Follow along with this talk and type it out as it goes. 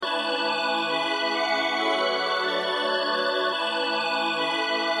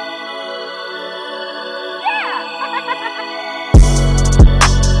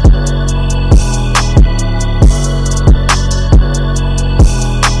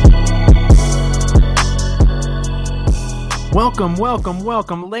Welcome,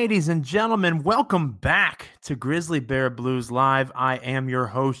 ladies and gentlemen. Welcome back to Grizzly Bear Blues Live. I am your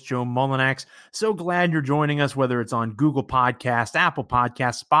host, Joe Mullinax. So glad you're joining us, whether it's on Google Podcast, Apple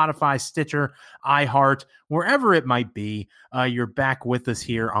Podcast, Spotify, Stitcher, iHeart, wherever it might be. You're back with us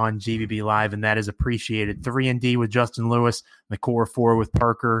here on GBB Live, and that is appreciated. 3&D with Justin Lewis, the Core 4 with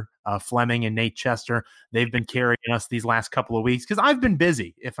Parker Fleming and Nate Chester. They've been carrying us these last couple of weeks because I've been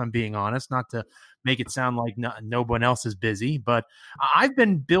busy, if I'm being honest, not to make it sound like no one else is busy, but I've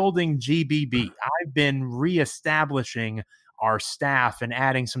been building GBB. I've been reestablishing our staff and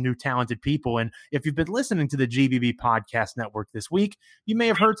adding some new talented people. And if you've been listening to the GBB Podcast Network this week, you may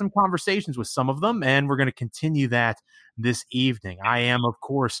have heard some conversations with some of them, and we're going to continue that this evening. I am, of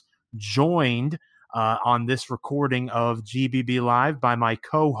course, joined on this recording of GBB Live by my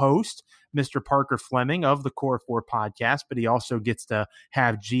co-host, Mr. Parker Fleming of the Core 4 podcast, but he also gets to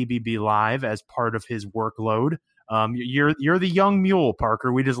have GBB Live as part of his workload. You're the young mule,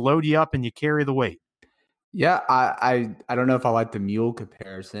 Parker. We just load you up and you carry the weight. Yeah, I don't know if I like the mule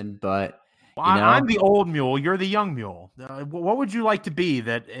comparison, but I'm the old mule. You're the young mule. What would you like to be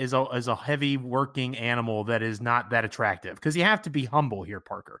that is a heavy working animal that is not that attractive? Because you have to be humble here,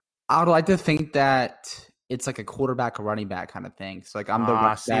 Parker. I would like to think that it's like a quarterback or running back kind of thing. So like I'm the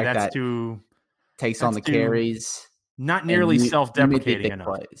running back that takes on the carries. Not nearly self-deprecating enough.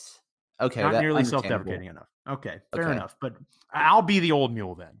 Plays. Okay, not nearly self-deprecating enough. Okay, fair enough. But I'll be the old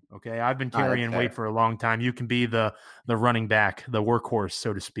mule then. Okay, I've been carrying weight for a long time. You can be the running back, the workhorse,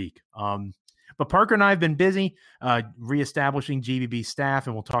 so to speak. But Parker and I have been busy reestablishing GBB staff,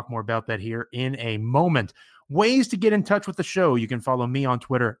 and we'll talk more about that here in a moment. Ways to get in touch with the show. You can follow me on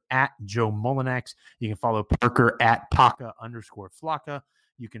Twitter at Joe Mullinax. You can follow Parker at Paca_Flocka.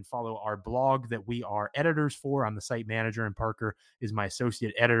 You can follow our blog that we are editors for. I'm the site manager, and Parker is my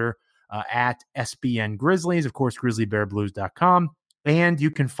associate editor at SBN Grizzlies, of course, grizzlybearblues.com. And you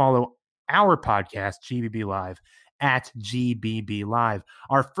can follow our podcast, GBB Live, at GBB Live.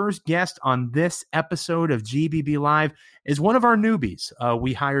 Our first guest on this episode of GBB Live is one of our newbies.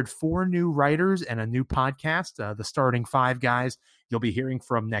 We hired 4 new writers and a new podcast, the starting 5 guys you'll be hearing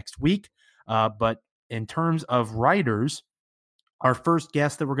from next week. But in terms of writers, our first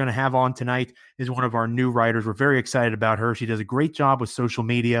guest that we're going to have on tonight is one of our new writers. We're very excited about her. She does a great job with social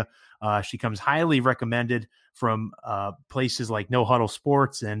media. She comes highly recommended from places like No Huddle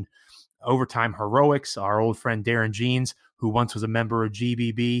Sports and Overtime Heroics. Our old friend Darren Jeans, who once was a member of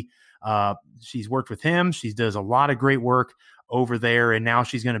GBB. She's worked with him. She does a lot of great work over there, and now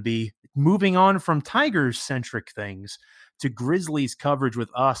she's going to be moving on from Tigers-centric things to Grizzlies coverage with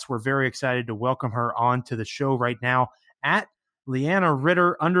us. We're very excited to welcome her onto the show right now at Leanna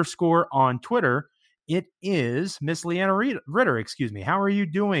Ritter _ on Twitter. It is Miss Leanna Ritter. Excuse me. How are you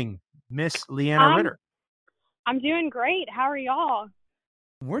doing, Miss Leanna Ritter? I'm doing great. How are y'all?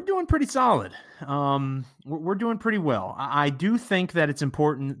 We're doing pretty solid. We're doing pretty well. I do think that it's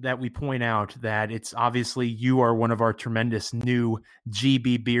important that we point out that it's obviously you are one of our tremendous new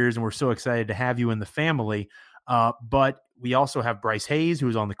GB beers, and we're so excited to have you in the family. But we also have Bryce Hayes, who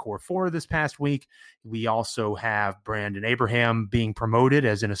was on the Core 4 this past week. We also have Brandon Abraham being promoted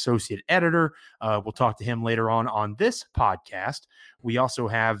as an associate editor. We'll talk to him later on this podcast. We also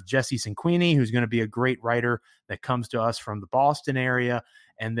have Jesse Cinquini, who's going to be a great writer that comes to us from the Boston area.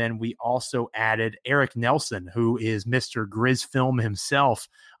 And then we also added Eric Nelson, who is Mr. Grizz Film himself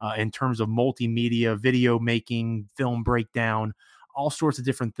in terms of multimedia, video making, film breakdown, all sorts of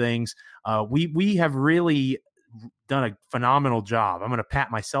different things. We have really done a phenomenal job. I'm going to pat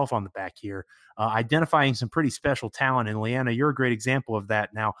myself on the back here, identifying some pretty special talent. And Leanna, you're a great example of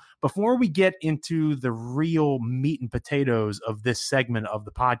that. Now, before we get into the real meat and potatoes of this segment of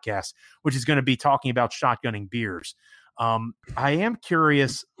the podcast, which is going to be talking about shotgunning beers, I am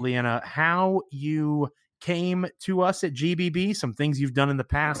curious, Leanna, how you came to us at GBB, some things you've done in the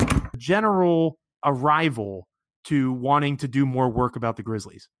past, general arrival to wanting to do more work about the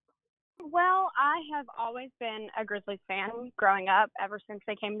Grizzlies. Well, I have always been a Grizzlies fan growing up, ever since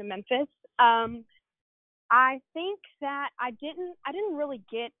they came to Memphis. I think that I didn't really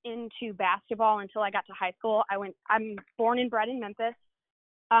get into basketball until I got to high school. I'm born and bred in Memphis.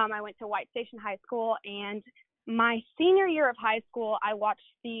 I went to White Station High School, and my senior year of high school, I watched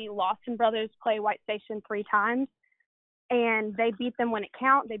the Lawson brothers play White Station 3 times, and they beat them when it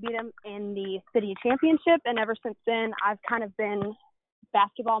counted. They beat them in the city championship, and ever since then, I've kind of been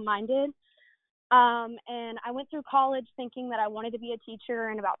basketball minded. And I went through college thinking that I wanted to be a teacher,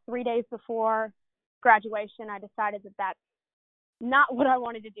 and about 3 days before graduation, I decided that that's not what I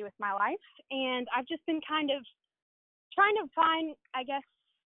wanted to do with my life. And I've just been kind of trying to find, I guess,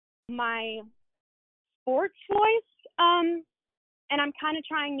 my sports voice And I'm kind of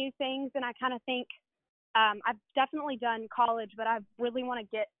trying new things, and I kind of think I've definitely done college, but I really want to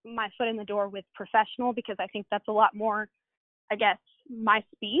get my foot in the door with professional because I think that's a lot more, I guess, my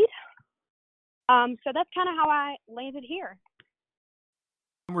speed. So that's kind of how I landed here.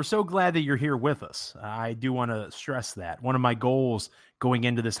 We're so glad that you're here with us. I do want to stress that. One of my goals going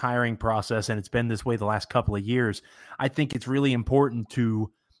into this hiring process, and it's been this way the last couple of years, I think it's really important to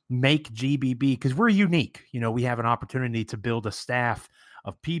make GBB, because we're unique. You know, we have an opportunity to build a staff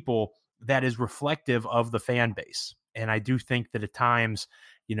of people that is reflective of the fan base. And I do think that at times,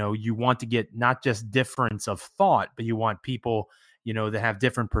 you know, you want to get not just difference of thought, but you want people, you know, that have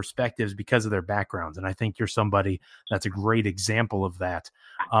different perspectives because of their backgrounds. And I think you're somebody that's a great example of that.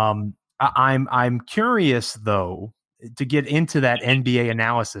 I'm curious, though, to get into that NBA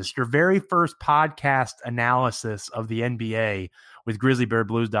analysis. Your very first podcast analysis of the NBA with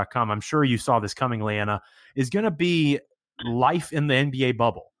GrizzlyBearBlues.com, I'm sure you saw this coming, Leanna, is going to be life in the NBA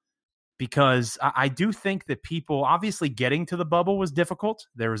bubble. Because I do think that people, obviously getting to the bubble was difficult.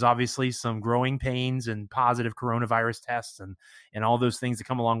 There was obviously some growing pains and positive coronavirus tests and all those things that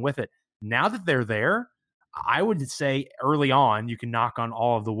come along with it. Now that they're there, I would say early on, you can knock on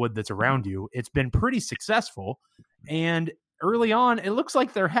all of the wood that's around you. It's been pretty successful. And early on, it looks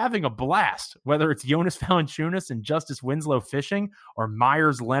like they're having a blast, whether it's Jonas Valanciunas and Justice Winslow fishing or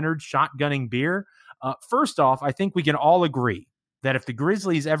Myers Leonard shotgunning beer. First off, I think we can all agree that if the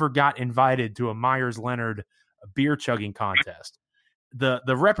Grizzlies ever got invited to a Myers Leonard beer chugging contest, the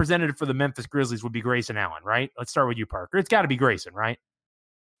representative for the Memphis Grizzlies would be Grayson Allen, right? Let's start with you, Parker. It's got to be Grayson, right?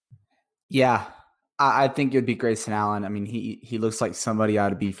 Yeah, I think it would be Grayson Allen. I mean, he looks like somebody I ought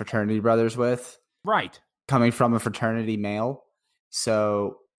to be fraternity brothers with. Right. Coming from a fraternity male.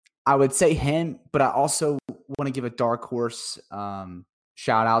 So I would say him, but I also want to give a dark horse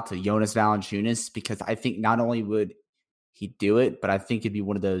shout out to Jonas Valanciunas, because I think not only would he'd do it, but I think it'd be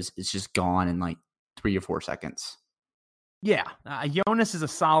one of those, it's just gone in like 3 or 4 seconds. Yeah, Jonas is a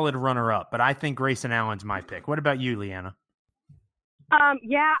solid runner-up, but I think Grayson Allen's my pick. What about you, Leanna?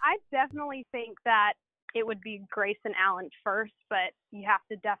 Yeah, I definitely think that it would be Grayson Allen first, but you have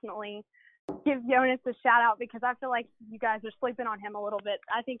to definitely give Jonas a shout-out because I feel like you guys are sleeping on him a little bit.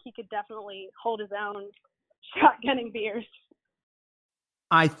 I think he could definitely hold his own shotgunning beers.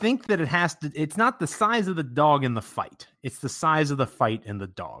 I think that it's not the size of the dog in the fight. It's the size of the fight in the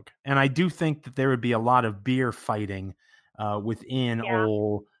dog. And I do think that there would be a lot of beer fighting within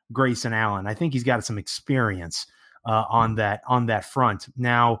old Grayson Allen. I think he's got some experience on that front.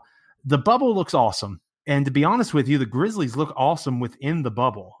 Now, the bubble looks awesome. And to be honest with you, the Grizzlies look awesome within the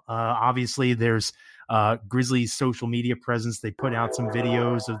bubble. Obviously, there's Grizzlies' social media presence. They put out some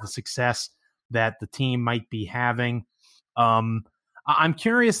videos of the success that the team might be having. I'm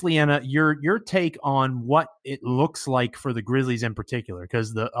curious, Leanna, your take on what it looks like for the Grizzlies in particular,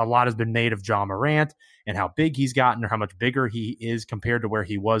 because a lot has been made of Ja Morant and how big he's gotten or how much bigger he is compared to where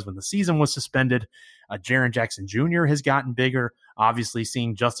he was when the season was suspended. Jaren Jackson Jr. has gotten bigger. Obviously,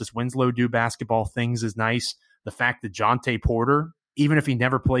 seeing Justice Winslow do basketball things is nice. The fact that Jontay Porter, even if he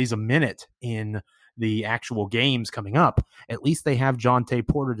never plays a minute in the actual games coming up, at least they have Jontay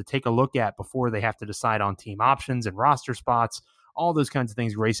Porter to take a look at before they have to decide on team options and roster spots. All those kinds of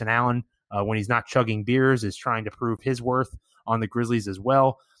things. Grayson Allen, when he's not chugging beers, is trying to prove his worth on the Grizzlies as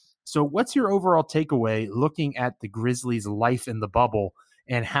well. So what's your overall takeaway looking at the Grizzlies' life in the bubble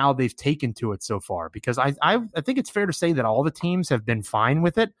and how they've taken to it so far? Because I think it's fair to say that all the teams have been fine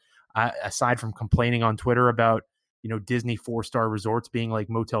with it, aside from complaining on Twitter about, you know, Disney 4-star resorts being like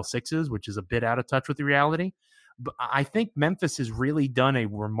Motel 6s, which is a bit out of touch with the reality. But I think Memphis has really done a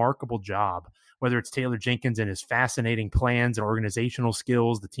remarkable job, whether it's Taylor Jenkins and his fascinating plans and organizational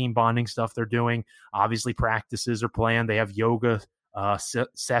skills, the team bonding stuff they're doing. Obviously, practices are planned. They have yoga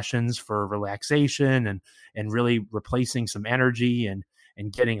sessions for relaxation and really replacing some energy and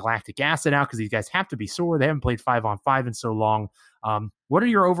getting lactic acid out because these guys have to be sore. They haven't played 5-on-5 in so long. What are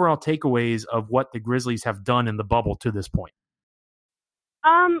your overall takeaways of what the Grizzlies have done in the bubble to this point?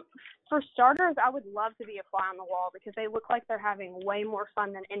 For starters, I would love to be a fly on the wall because they look like they're having way more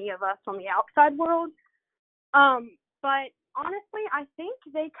fun than any of us on the outside world. But honestly, I think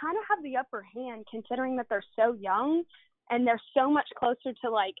they kind of have the upper hand considering that they're so young and they're so much closer to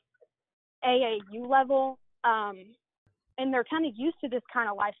like AAU level. And they're kind of used to this kind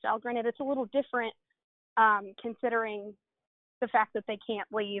of lifestyle. Granted, it's a little different considering the fact that they can't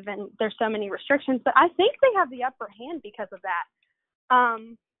leave and there's so many restrictions. But I think they have the upper hand because of that.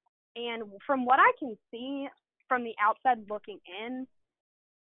 And from what I can see from the outside looking in,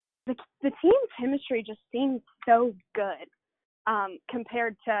 the team's chemistry just seems so good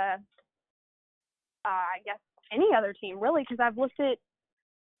compared to, I guess, any other team, really, because I've looked at,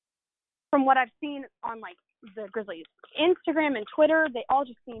 from what I've seen on, like, the Grizzlies Instagram and Twitter, they all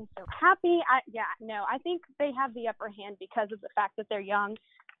just seem so happy. I think they have the upper hand because of the fact that they're young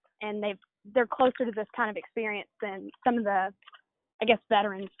and they're closer to this kind of experience than some of the, I guess,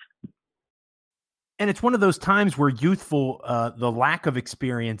 veterans. And it's one of those times where the lack of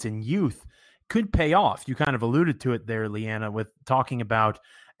experience in youth could pay off. You kind of alluded to it there, Leanna, with talking about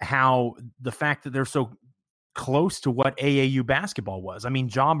how the fact that they're so close to what AAU basketball was. I mean,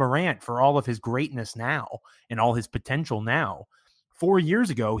 Ja Morant, for all of his greatness now and all his potential now, 4 years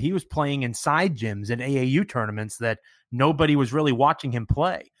ago, he was playing in side gyms and AAU tournaments that nobody was really watching him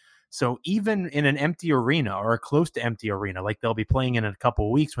play. So even in an empty arena or a close to empty arena, like they'll be playing in a couple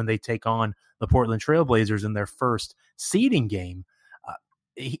of weeks when they take on the Portland Trailblazers in their first seeding game,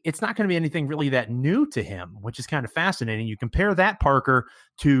 it's not going to be anything really that new to him, which is kind of fascinating. You compare that, Parker,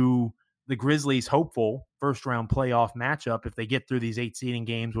 to the Grizzlies' hopeful first-round playoff matchup. If they get through these 8 seeding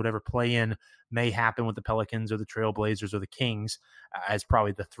games, whatever play-in may happen with the Pelicans or the Trailblazers or the Kings as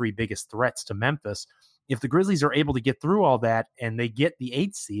probably the 3 biggest threats to Memphis. If the Grizzlies are able to get through all that and they get the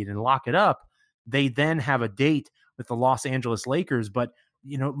 8th seed and lock it up, they then have a date with the Los Angeles Lakers. But,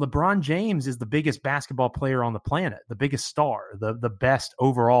 LeBron James is the biggest basketball player on the planet, the biggest star, the best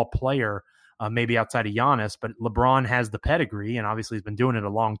overall player, maybe outside of Giannis, but LeBron has the pedigree and obviously has been doing it a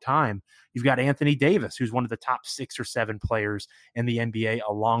long time. You've got Anthony Davis, who's one of the top 6 or 7 players in the NBA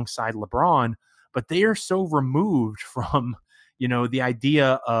alongside LeBron, but they are so removed from, the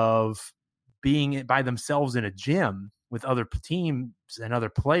idea of being by themselves in a gym with other teams and other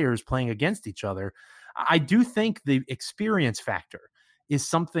players playing against each other. I do think the experience factor is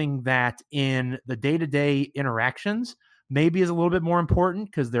something that in the day-to-day interactions maybe is a little bit more important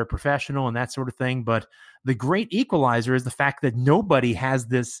because they're professional and that sort of thing. But the great equalizer is the fact that nobody has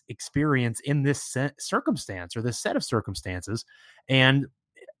this experience in this circumstance or this set of circumstances, and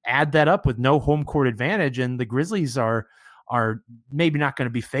add that up with no home court advantage. And the Grizzlies are maybe not going to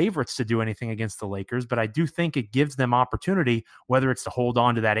be favorites to do anything against the Lakers, but I do think it gives them opportunity, whether it's to hold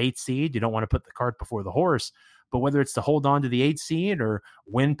on to that 8th seed. You don't want to put the cart before the horse, but whether it's to hold on to the 8th seed or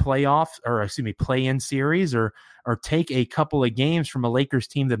win play-in series or take a couple of games from a Lakers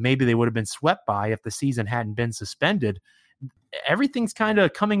team that maybe they would have been swept by if the season hadn't been suspended. Everything's kind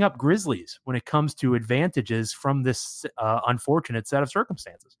of coming up Grizzlies when it comes to advantages from this unfortunate set of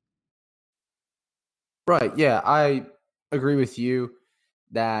circumstances. Right. Yeah, I agree with you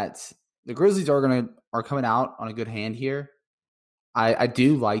that the Grizzlies are coming out on a good hand here. I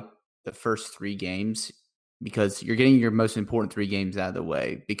do like the first 3 games because you're getting your most important 3 games out of the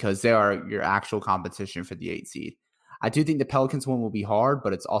way because they are your actual competition for the 8th seed. I do think the Pelicans one will be hard,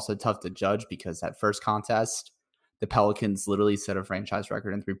 but it's also tough to judge because that first contest, the Pelicans literally set a franchise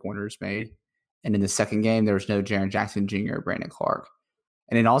record in 3-pointers made. And in the second game, there was no Jaren Jackson Jr. or Brandon Clark.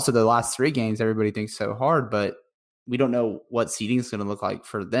 And then also the last 3 games, everybody thinks so hard, but we don't know what seeding is going to look like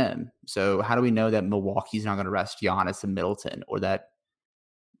for them. So how do we know that Milwaukee's not going to rest Giannis and Middleton, or that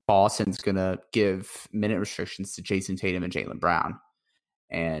Boston's going to give minute restrictions to Jason Tatum and Jaylen Brown?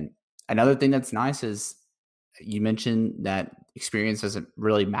 And another thing that's nice is you mentioned that experience doesn't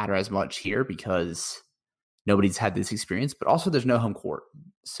really matter as much here because nobody's had this experience, but also there's no home court.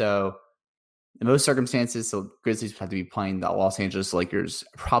 So in most circumstances, the Grizzlies have to be playing the Los Angeles Lakers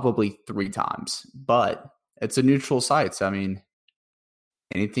probably 3 times, but it's a neutral site. So, I mean,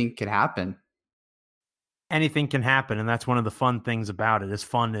 anything can happen. Anything can happen, and that's one of the fun things about it. As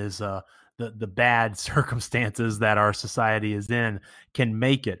fun as the bad circumstances that our society is in can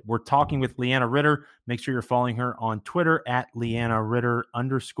make it. We're talking with Leanna Ritter. Make sure you're following her on Twitter at Leanna Ritter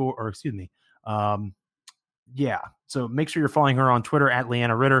 _ So make sure you're following her on Twitter at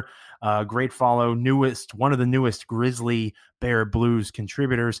Leanna Ritter. Great follow. One of the newest Grizzly Bear Blues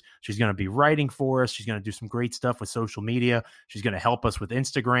contributors. She's going to be writing for us. She's going to do some great stuff with social media. She's going to help us with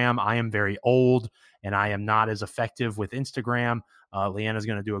Instagram. I am very old and I am not as effective with Instagram. Leanna's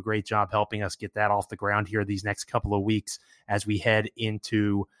going to do a great job helping us get that off the ground here these next couple of weeks as we head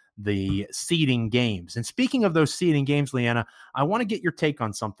into the seeding games. And speaking of those seeding games, Leanna, I want to get your take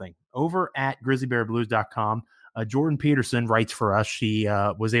on something. Over at grizzlybearblues.com, Jordan Peterson writes for us. She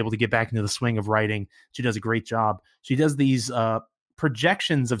was able to get back into the swing of writing. She does a great job. She does these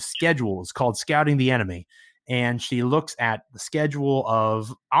projections of schedules called Scouting the Enemy. And she looks at the schedule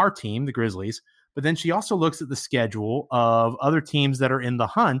of our team, the Grizzlies, but then she also looks at the schedule of other teams that are in the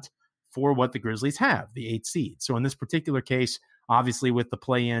hunt for what the Grizzlies have, the 8th seed. So in this particular case, obviously with the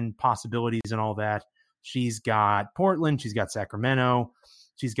play-in possibilities and all that, she's got Portland, she's got Sacramento,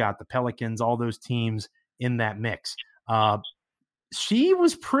 she's got the Pelicans, all those teams in that mix. she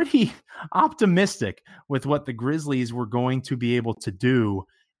was pretty optimistic with what the Grizzlies were going to be able to do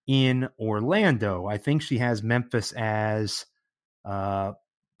in Orlando. I think she has Memphis as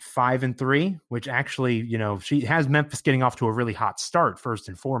 5-3, which actually, she has Memphis getting off to a really hot start, first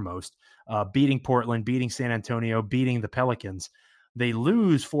and foremost, beating Portland, beating San Antonio, beating the Pelicans. They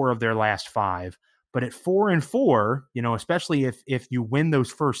lose 4 of their last 5, but at 4-4, especially if you win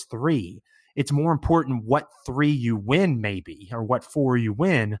those first 3, it's more important what 3 you win, maybe, or what 4 you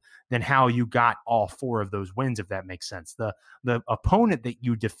win, than how you got all 4 of those wins, if that makes sense. The opponent that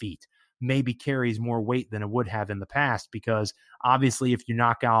you defeat maybe carries more weight than it would have in the past, because obviously if you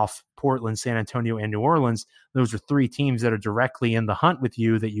knock off Portland, San Antonio, and New Orleans, those are 3 teams that are directly in the hunt with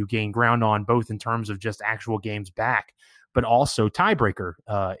you that you gain ground on, both in terms of just actual games back, but also tiebreaker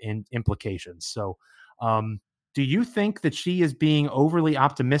in implications. So do you think that she is being overly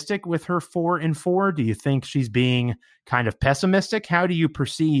optimistic with her 4-4? Do you think she's being kind of pessimistic? How do you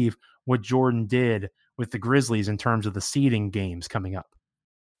perceive what Jordan did with the Grizzlies in terms of the seeding games coming up?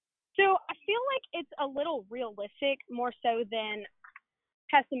 So I feel like it's a little realistic, more so than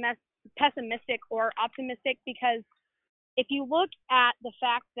pessimistic or optimistic, because if you look at the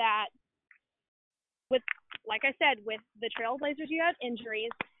fact that with the Trailblazers, you have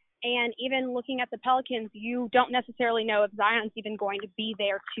injuries, and even looking at the Pelicans, you don't necessarily know if Zion's even going to be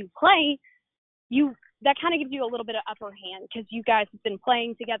there to play. That kind of gives you a little bit of upper hand because you guys have been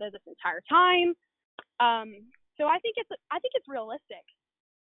playing together this entire time. So I think it's realistic.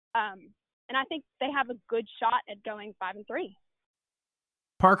 And I think they have a good shot at going 5-3.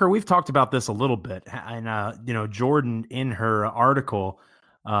 Parker, we've talked about this a little bit, and Jordan, in her article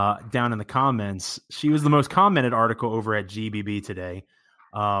down in the comments, she was the most commented article over at GBB today.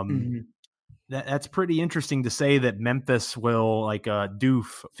 That's pretty interesting to say that Memphis will, like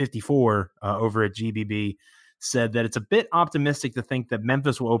Doof 54 over at GBB said that it's a bit optimistic to think that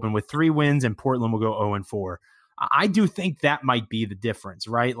Memphis will open with 3 wins and Portland will go 0-4. I do think that might be the difference,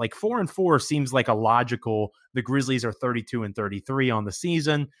 right? Like 4-4 seems like a logical. The Grizzlies are 32-33 on the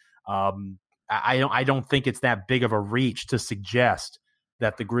season. I don't think it's that big of a reach to suggest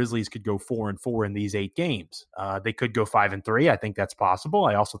that the Grizzlies could go 4-4 in these 8 games. They could go 5-3. I think that's possible.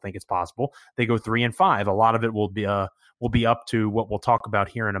 I also think it's possible they go 3-5. A lot of it will be up to what we'll talk about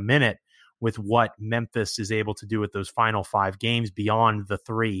here in a minute, with what Memphis is able to do with those final 5 games beyond the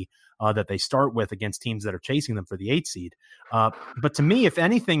 3 that they start with against teams that are chasing them for the 8 seed. But to me, if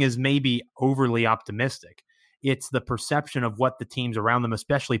anything is maybe overly optimistic, it's the perception of what the teams around them,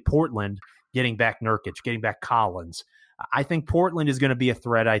 especially Portland, getting back Nurkic, getting back Collins. I think Portland is going to be a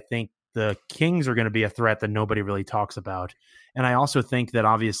threat. I think the Kings are going to be a threat that nobody really talks about. And I also think that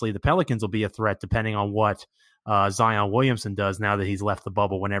obviously the Pelicans will be a threat depending on what Zion Williamson does now that he's left the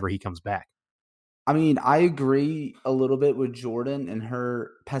bubble whenever he comes back. I mean, I agree a little bit with Jordan and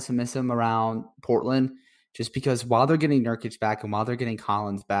her pessimism around Portland, just because while they're getting Nurkic back and while they're getting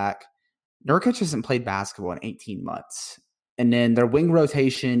Collins back, Nurkic hasn't played basketball in 18 months. And then their wing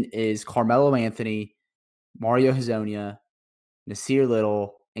rotation is Carmelo Anthony, Mario Hezonja, Nasir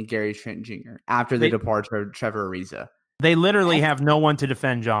Little, and Gary Trent Jr. after the departure of Trevor Ariza. They literally have no one to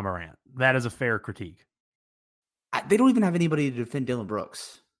defend Ja Morant. That is a fair critique. They don't even have anybody to defend Dillon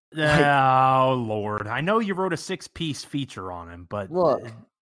Brooks. Oh, Lord. I know you wrote a 6-piece feature on him, but look,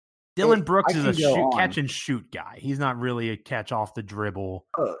 Dillon Brooks is a catch and shoot guy. He's not really a catch off the dribble.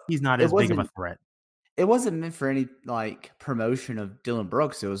 He's not as big of a threat. It wasn't meant for any promotion of Dillon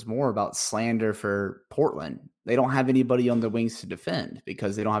Brooks. It was more about slander for Portland. They don't have anybody on the wings to defend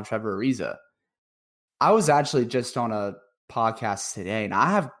because they don't have Trevor Ariza. I was actually just on a podcast today, and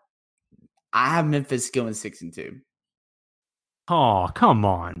I have Memphis going 6-2. Oh, come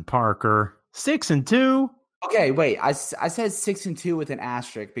on, Parker. 6-2? Okay, wait. I said 6-2 with an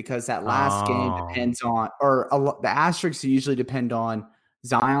asterisk because that last game depends on, the asterisks usually depend on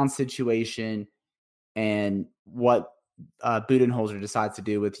Zion's situation and what Budenholzer decides to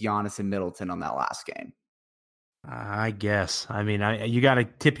do with Giannis and Middleton on that last game. I guess. I mean, you got to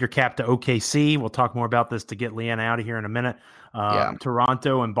tip your cap to OKC. We'll talk more about this to get Leanna out of here in a minute.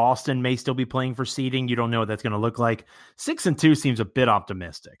 Toronto and Boston may still be playing for seeding. You don't know what that's going to look like. 6-2 seems a bit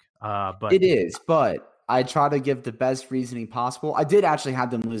optimistic. But it is, but I try to give the best reasoning possible. I did actually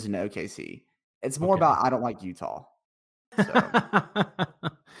have them losing to OKC. It's more about I don't like Utah. So.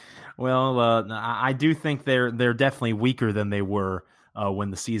 Well, I do think they're definitely weaker than they were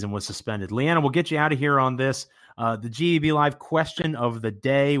when the season was suspended. Leanna, we'll get you out of here on this. The GEB Live question of the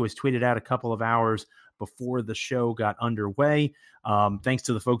day was tweeted out a couple of hours before the show got underway. Thanks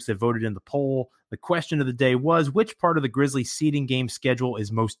to the folks that voted in the poll. The question of the day was, which part of the Grizzlies seeding game schedule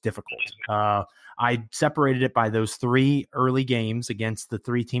is most difficult? I separated it by those 3 early games against the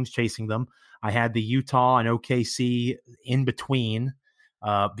 3 teams chasing them. I had the Utah and OKC in between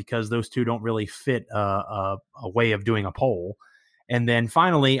because those 2 don't really fit a way of doing a poll. And then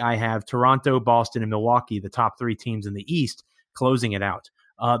finally, I have Toronto, Boston, and Milwaukee, the top 3 teams in the East, closing it out.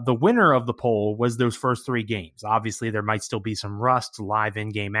 The winner of the poll was those first 3 games. Obviously, there might still be some rust, live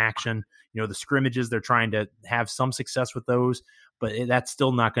in-game action. The scrimmages, they're trying to have some success with those, but that's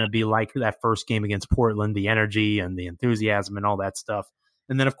still not going to be like that first game against Portland, the energy and the enthusiasm and all that stuff.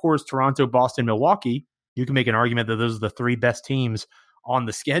 And then, of course, Toronto, Boston, Milwaukee, you can make an argument that those are the 3 best teams on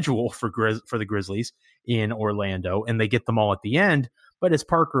the schedule for the Grizzlies in Orlando, and they get them all at the end. But as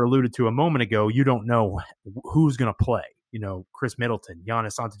Parker alluded to a moment ago, you don't know who's going to play. Chris Middleton,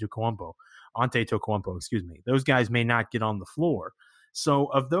 Giannis Antetokounmpo, excuse me. Those guys may not get on the floor. So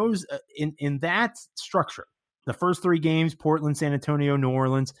of those in that structure, the first 3 games, Portland, San Antonio, New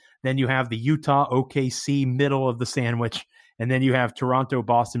Orleans, then you have the Utah, OKC, middle of the sandwich, and then you have Toronto,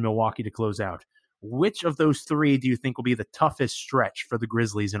 Boston, Milwaukee to close out. Which of those 3 do you think will be the toughest stretch for the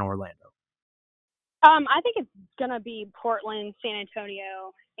Grizzlies in Orlando? I think it's going to be Portland, San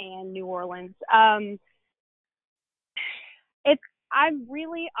Antonio, and New Orleans. I'm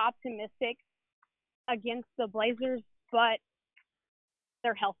really optimistic against the Blazers, but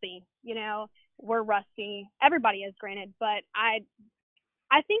they're healthy. We're rusty. Everybody is, granted, but I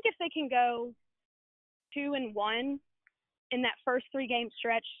think if they can go 2-1 in that first 3-game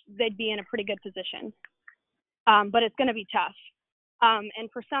stretch, they'd be in a pretty good position. But it's going to be tough. And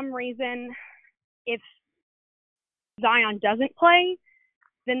for some reason, if Zion doesn't play,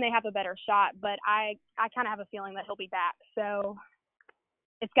 then they have a better shot. But I kind of have a feeling that he'll be back. So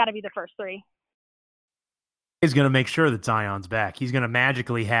it's got to be the first 3. He's going to make sure that Zion's back. He's going to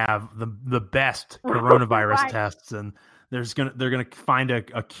magically have the best coronavirus right. tests, and they're going to find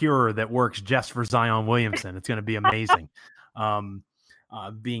a cure that works just for Zion Williamson. It's going to be amazing.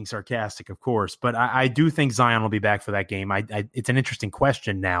 Being sarcastic, of course, but I do think Zion will be back for that game. It's an interesting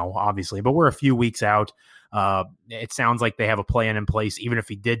question now, obviously, but we're a few weeks out. It sounds like they have a plan in place, even if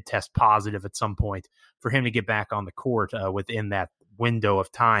he did test positive at some point, for him to get back on the court within that window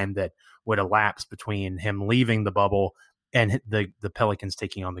of time that would elapse between him leaving the bubble and the Pelicans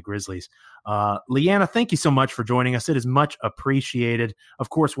taking on the Grizzlies. Leanna, thank you so much for joining us. It is much appreciated. Of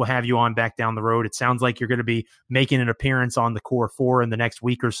course, we'll have you on back down the road. It sounds like you're going to be making an appearance on the Core 4 in the next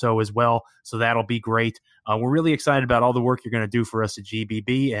week or so as well, so that'll be great. We're really excited about all the work you're going to do for us at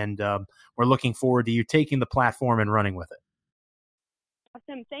GBB, and we're looking forward to you taking the platform and running with it.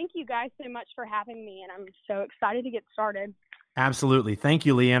 Awesome. Thank you guys so much for having me, and I'm so excited to get started. Absolutely. Thank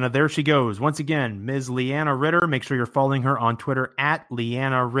you, Leanna. There she goes. Once again, Ms. Leanna Ritter. Make sure you're following her on Twitter at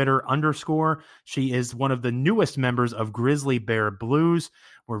Leanna Ritter _. She is one of the newest members of Grizzly Bear Blues.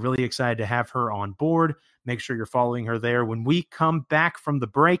 We're really excited to have her on board. Make sure you're following her there. When we come back from the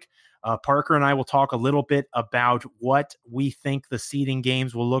break, Parker and I will talk a little bit about what we think the seeding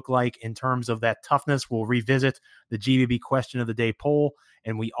games will look like in terms of that toughness. We'll revisit the GBB question of the day poll,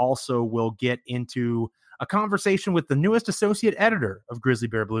 and we also will get into a conversation with the newest associate editor of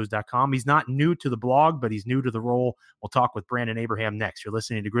GrizzlyBearBlues.com. He's not new to the blog, but he's new to the role. We'll talk with Brandon Abraham next. You're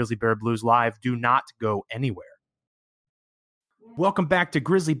listening to Grizzly Bear Blues Live. Do not go anywhere. Welcome back to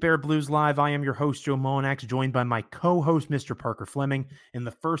Grizzly Bear Blues Live. I am your host, Joe Molinax, joined by my co-host, Mr. Parker Fleming. In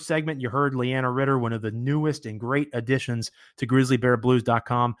the first segment, you heard Leanna Ritter, one of the newest and great additions to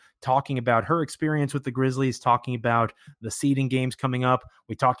GrizzlyBearBlues.com, talking about her experience with the Grizzlies, talking about the seeding games coming up.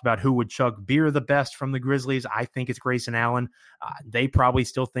 We talked about who would chug beer the best from the Grizzlies. I think it's Grayson Allen. They probably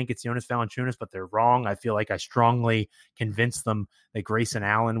still think it's Jonas Valanciunas, but they're wrong. I feel like I strongly convinced them that Grayson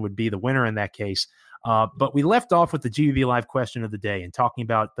Allen would be the winner in that case. But we left off with the GBB Live question of the day and talking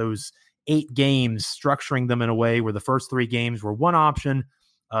about those 8 games, structuring them in a way where the first 3 games were one option,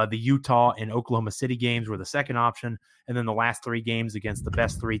 the Utah and Oklahoma City games were the second option, and then the last 3 games against the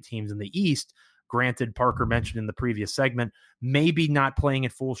best 3 teams in the East. Granted, Parker mentioned in the previous segment, maybe not playing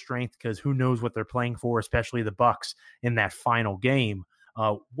at full strength because who knows what they're playing for, especially the Bucks in that final game.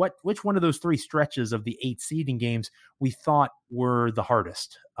 Which one of those 3 stretches of the 8 seeding games we thought were the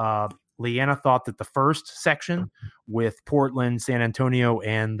hardest? Leanna thought that the first section with Portland, San Antonio,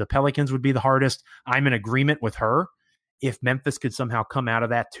 and the Pelicans would be the hardest. I'm in agreement with her. If Memphis could somehow come out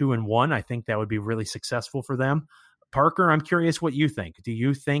of that 2-1, I think that would be really successful for them. Parker, I'm curious what you think. Do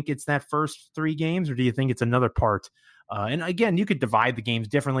you think it's that first 3 games, or do you think it's another part? And again, you could divide the games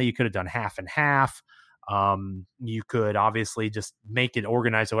differently. You could have done half and half. You could obviously just make it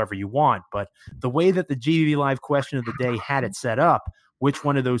organized however you want. But the way that the GBB Live question of the day had it set up, which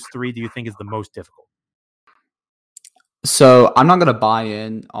one of those 3 do you think is the most difficult? So I'm not going to buy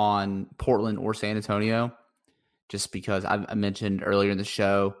in on Portland or San Antonio just because I mentioned earlier in the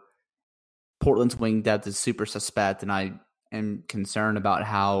show, Portland's wing depth is super suspect, and I am concerned about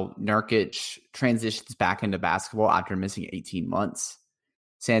how Nurkic transitions back into basketball after missing 18 months.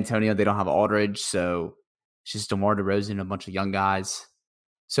 San Antonio, they don't have Aldridge, so it's just DeMar DeRozan and a bunch of young guys.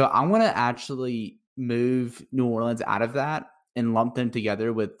 So I want to actually move New Orleans out of that and lump them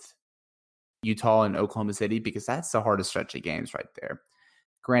together with Utah and Oklahoma City because that's the hardest stretch of games right there.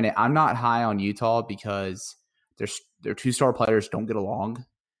 Granted, I'm not high on Utah because their two-star players don't get along.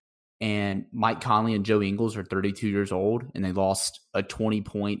 And Mike Conley and Joe Ingles are 32 years old, and they lost a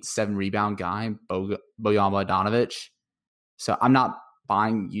 20-point, 7-rebound guy, Bojan Bogdanovic. So I'm not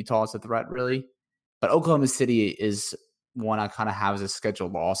buying Utah as a threat, really. But Oklahoma City is one I kind of have as a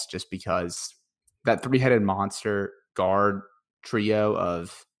scheduled loss just because that three-headed monster guard trio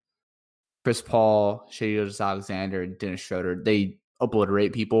of Chris Paul, Shai Gilgeous-Alexander, and Dennis Schroeder, they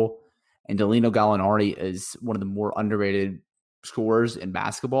obliterate people. And Danilo Gallinari is one of the more underrated scorers in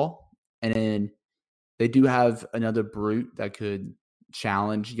basketball. And then they do have another brute that could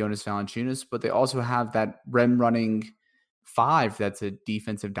challenge Jonas Valanciunas, but they also have that rim running 5 that's a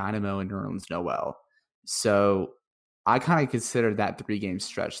defensive dynamo in Nerlens Noel. So I kind of consider that 3-game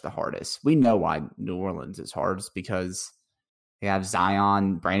stretch the hardest. We know why New Orleans is hard. It's because they have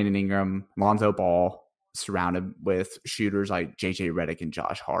Zion, Brandon Ingram, Lonzo Ball surrounded with shooters like JJ Redick and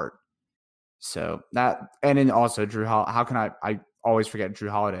Josh Hart. So that, and then also Drew Holiday. How can I always forget Drew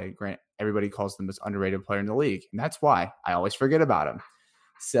Holiday? Grant, everybody calls him the most underrated player in the league. And that's why I always forget about him.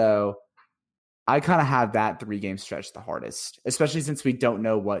 So I kind of have that 3-game stretch the hardest, especially since we don't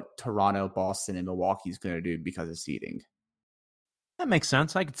know what Toronto, Boston, and Milwaukee is going to do because of seeding. That makes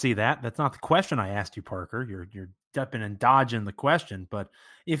sense. I could see that. That's not the question I asked you, Parker. You're stepping and dodging the question. But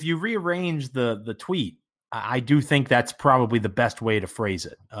if you rearrange the tweet, I do think that's probably the best way to phrase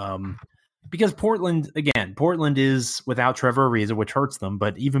it. Because Portland is without Trevor Ariza, which hurts them.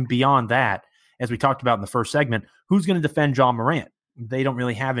 But even beyond that, as we talked about in the first segment, who's going to defend Ja Morant? They don't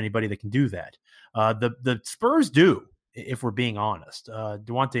really have anybody that can do that. The Spurs do, if we're being honest.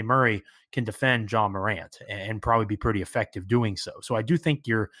 DeJounte Murray can defend Ja Morant and probably be pretty effective doing so. So I do think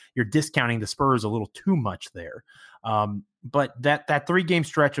you're discounting the Spurs a little too much there. But that 3-game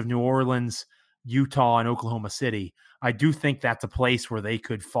stretch of New Orleans, Utah, and Oklahoma City, I do think that's a place where they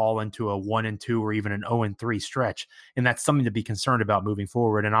could fall into a 1-2 or even an 0-3 stretch. And that's something to be concerned about moving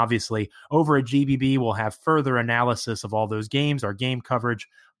forward. And obviously over at GBB, we'll have further analysis of all those games, our game coverage,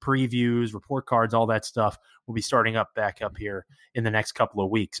 previews, report cards, all that stuff will be starting back up here in the next couple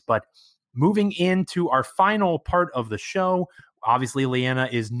of weeks. But moving into our final part of the show, obviously Leanna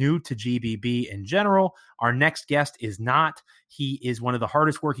is new to GBB in general. Our next guest is not. He is one of the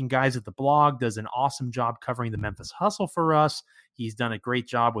hardest working guys at the blog, does an awesome job covering the Memphis Hustle for us. He's done a great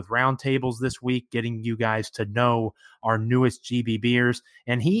job with roundtables this week, getting you guys to know our newest GBBers.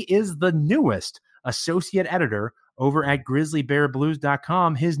 And he is the newest associate editor over at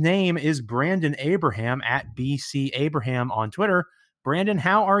grizzlybearblues.com. His name is Brandon Abraham at BC Abraham on Twitter. Brandon,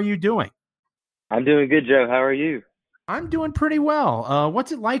 how are you doing? I'm doing good, Joe. How are you? I'm doing pretty well.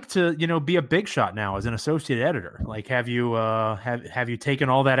 What's it like to, be a big shot now as an associate editor? Like, have you taken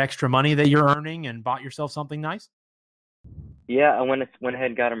all that extra money that you're earning and bought yourself something nice? Yeah, I went ahead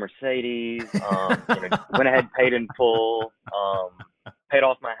and got a Mercedes. Went ahead, paid in full. Paid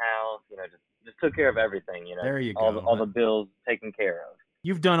off my house. Just took care of everything. There you go. All the bills taken care of.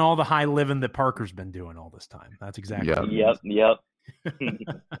 You've done all the high living that Parker's been doing all this time. That's exactly. Yep.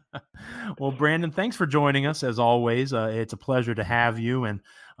 Well, Brandon, thanks for joining us as always. It's a pleasure to have you, and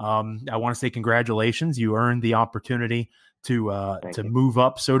I want to say congratulations. You earned the opportunity to move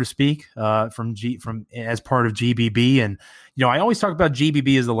up, so to speak, from as part of GBB. And I always talk about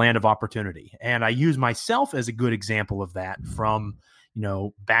GBB as the land of opportunity, and I use myself as a good example of that from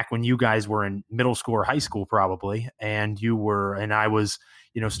back when you guys were in middle school or high school, probably, and I was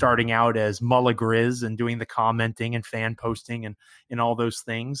starting out as Mullah Grizz and doing the commenting and fan posting and all those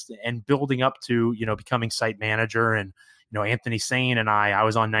things, and building up to, becoming site manager. And, Anthony Sane and I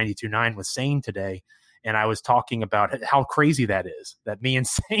was on 92.9 with Sane today. And I was talking about how crazy that is, that me and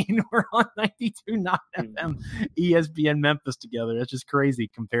Sane were on 92.9 FM, ESPN Memphis together. That's just crazy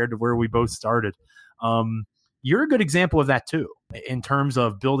compared to where we both started. You're a good example of that too, in terms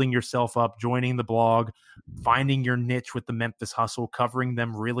of building yourself up, joining the blog, finding your niche with the Memphis Hustle, covering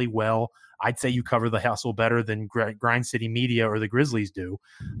them really well. I'd say you cover the Hustle better than Grind City Media or the Grizzlies do.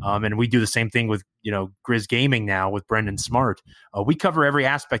 And we do the same thing with, Grizz Gaming now with Brendan Smart. We cover every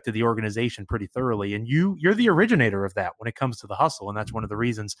aspect of the organization pretty thoroughly. And you're the originator of that when it comes to the Hustle. And that's one of the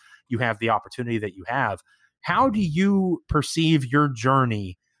reasons you have the opportunity that you have. How do you perceive your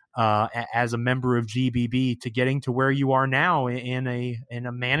journey as a member of GBB to getting to where you are now in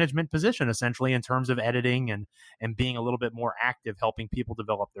a management position, essentially, in terms of editing and being a little bit more active, helping people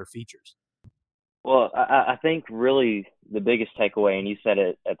develop their features? Well, I think really the biggest takeaway, and you said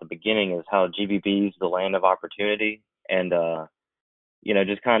it at the beginning, is how GBB is the land of opportunity, and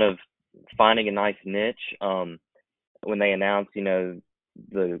just kind of finding a nice niche. When they announced,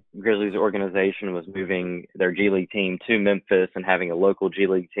 the Grizzlies organization was moving their G League team to Memphis and having a local G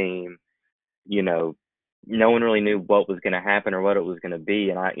League team, no one really knew what was going to happen or what it was going to be.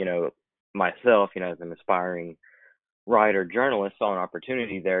 And I, myself, as an aspiring writer, journalist, saw an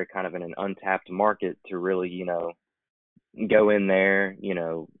opportunity there kind of in an untapped market to really, go in there,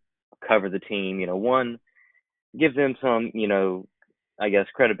 cover the team, one, give them some, I guess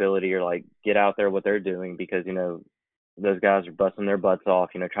credibility, or like get out there what they're doing, because, those guys are busting their butts off,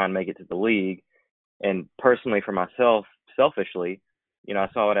 trying to make it to the league. And personally, for myself, selfishly, I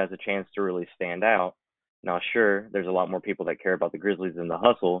saw it as a chance to really stand out. Now, sure, there's a lot more people that care about the Grizzlies than the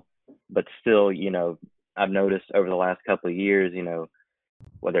hustle, but still, I've noticed over the last couple of years,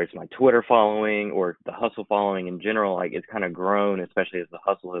 whether it's my Twitter following or the hustle following in general, like it's kind of grown, especially as the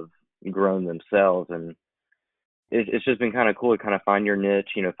hustle have grown themselves. And it's just been kind of cool to kind of find your niche,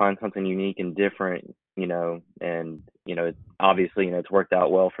 find something unique and different, and, obviously, it's worked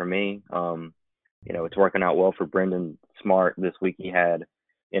out well for me. It's working out well for Brendan Smart. This week he had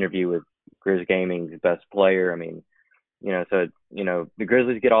interview with Grizz Gaming's best player. I mean, so, the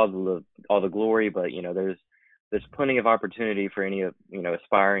Grizzlies get all the glory, but, there's plenty of opportunity for any of,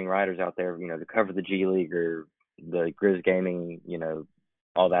 aspiring writers out there, to cover the G League or the Grizz Gaming,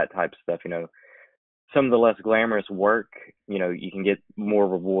 all that type of stuff, some of the less glamorous work, you can get more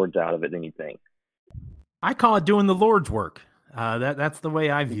rewards out of it than you think. I call it doing the Lord's work. That's the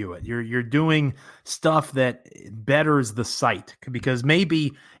way I view it. You're doing stuff that betters the site, because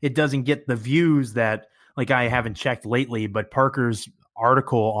maybe it doesn't get the views that, like, I haven't checked lately, but Parker's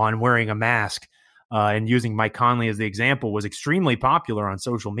article on wearing a mask and using Mike Conley as the example was extremely popular on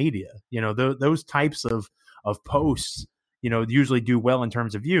social media. Those types of posts, usually do well in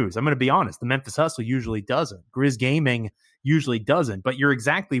terms of views. I'm going to be honest. The Memphis Hustle usually doesn't. Grizz Gaming usually doesn't. But you're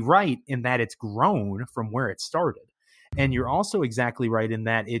exactly right in that it's grown from where it started. And you're also exactly right in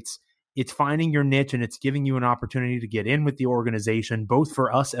that it's finding your niche, and it's giving you an opportunity to get in with the organization, both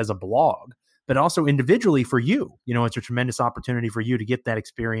for us as a blog, but also individually for you. It's a tremendous opportunity for you to get that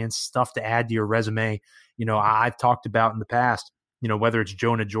experience, stuff to add to your resume. I've talked about in the past, whether it's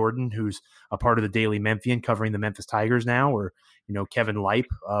Jonah Jordan, who's a part of the Daily Memphian covering the Memphis Tigers now, or, Kevin Leip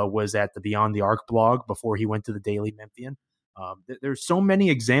was at the Beyond the Arc blog before he went to the Daily Memphian. There's so many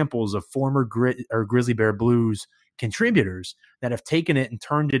examples of former Grizzly Bear Blues contributors that have taken it and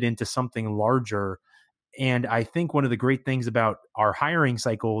turned it into something larger. And I think one of the great things about our hiring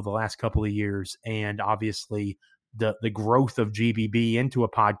cycle the last couple of years, and obviously the growth of GBB into a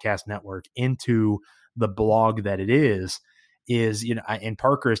podcast network, into the blog that it is, and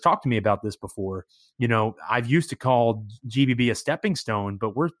Parker has talked to me about this before, I've used to call GBB a stepping stone,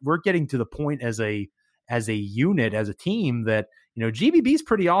 but we're getting to the point as a unit, as a team, that, GBB is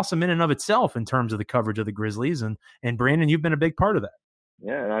pretty awesome in and of itself in terms of the coverage of the Grizzlies. And Brandon, you've been a big part of that.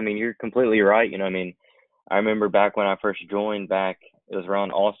 Yeah, I mean, you're completely right. I remember back when I first joined it was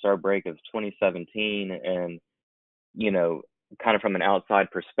around All-Star break of 2017. And, kind of from an outside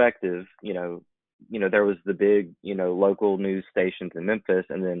perspective, there was the big, local news stations in Memphis.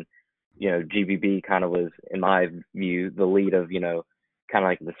 And then, GBB kind of was, in my view, the lead of, kind of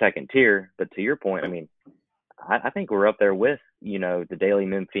like the second tier. But to your point, I mean, I think we're up there with, the Daily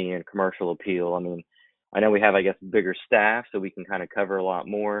Memphian commercial appeal. I mean, I know we have, I guess, bigger staff, so we can kind of cover a lot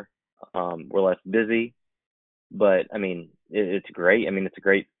more. We're less busy, but I mean, it's great. I mean, it's a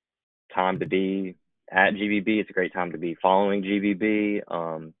great time to be at GBB. It's a great time to be following GBB.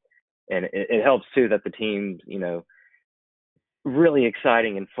 And it helps too that the team's, really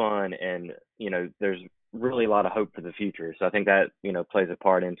exciting and fun, and, there's really a lot of hope for the future. So I think that, plays a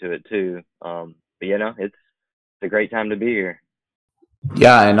part into it too. But it's a great time to be here.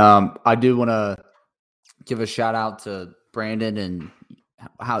 Yeah. And I do want to give a shout out to Brandon and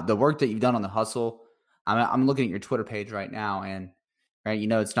how the work that you've done on the hustle. I'm looking at your Twitter page right now, and right,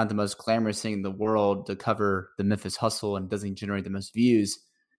 it's not the most glamorous thing in the world to cover the Memphis Hustle and doesn't generate the most views.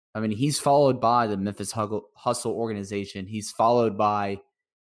 I mean, he's followed by the Memphis Hustle organization. He's followed by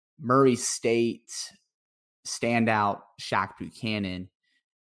Murray State standout Shaq Buchanan,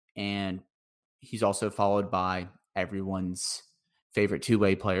 and he's also followed by everyone's favorite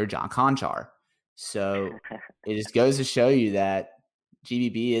two-way player, John Conchar. So it just goes to show you that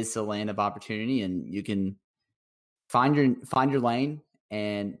GBB is the land of opportunity, and you can find your lane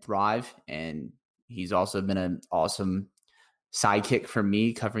and thrive. And he's also been an awesome sidekick for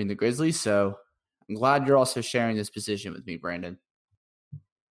me covering the Grizzlies. So I'm glad you're also sharing this position with me, Brandon.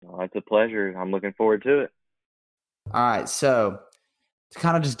 Well, it's a pleasure. I'm looking forward to it. All right. So to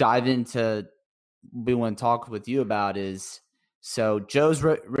kind of just dive into what we want to talk with you about is, so Joe's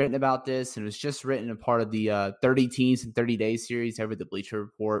written about this, and it was just written a part of the 30 Teams in 30 Days series over the Bleacher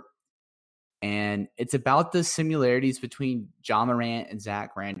Report. And it's about the similarities between Ja Morant and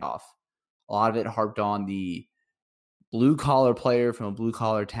Zach Randolph. A lot of it harped on the blue-collar player from a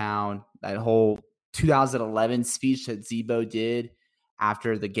blue-collar town, that whole 2011 speech that Z-Bo did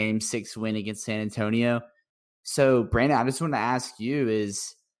after the Game 6 win against San Antonio. So, Brandon, I just want to ask you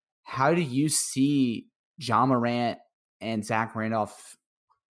is, how do you see Ja Morant and Zach Randolph,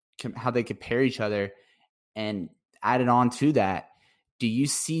 how they compare each other? And added on to that, do you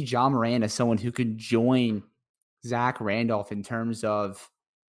see Ja Morant as someone who could join Zach Randolph in terms of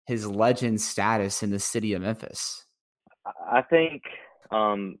his legend status in the city of Memphis? I think,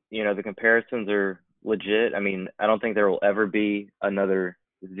 the comparisons are legit. I mean, I don't think there will ever be another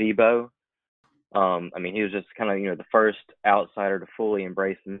Z-Bo. He was just kind of, the first outsider to fully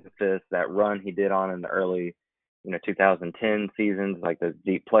embrace Memphis. That run he did on in the early, 2010 seasons, like the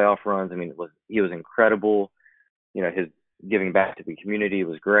deep playoff runs. I mean, he was incredible. His giving back to the community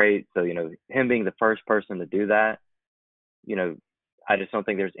was great. So, him being the first person to do that, I just don't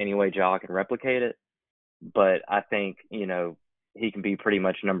think there's any way Ja can replicate it. But I think, he can be pretty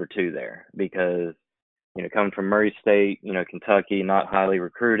much number two there because, coming from Murray State, Kentucky, not highly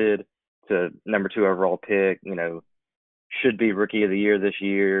recruited, to number 2 overall pick, should be rookie of the year this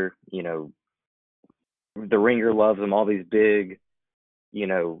year. The Ringer loves him. All these big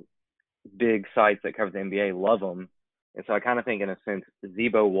sites that cover the NBA love him. And so I kind of think, in a sense,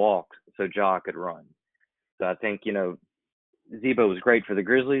 Z-Bo walked so Ja could run. So I think, Z-Bo was great for the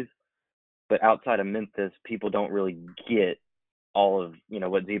Grizzlies, but outside of Memphis, people don't really get all of,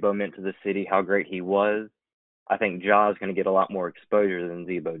 what Z-Bo meant to the city, how great he was. I think Ja is going to get a lot more exposure than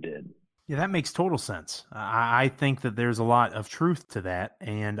Z-Bo did. Yeah, that makes total sense. I think that there's a lot of truth to that.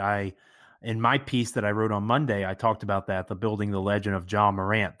 And in my piece that I wrote on Monday, I talked about that, the building the legend of Ja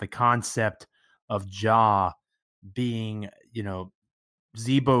Morant, the concept of Ja being,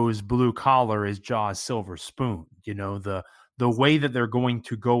 Z-Bo's blue collar is Ja's silver spoon. The way that they're going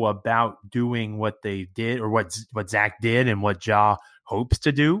to go about doing what they did, or what Zach did and what Ja hopes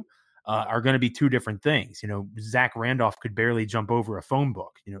to do, are going to be two different things. Zach Randolph could barely jump over a phone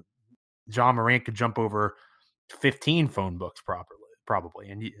book. Ja Morant could jump over 15 phone books probably.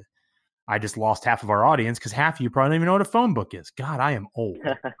 And I just lost half of our audience because half of you probably don't even know what a phone book is. God, I am old.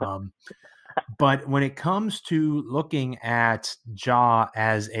 But when it comes to looking at Ja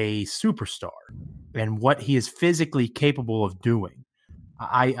as a superstar and what he is physically capable of doing,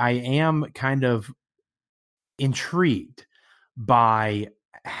 I am kind of intrigued by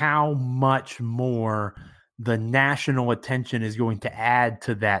how much more the national attention is going to add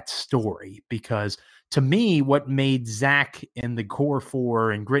to that story. Because to me, what made Zach and the Core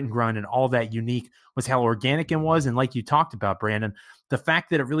Four and Grit and Grunt and all that unique was how organic it was. And like you talked about, Brandon, the fact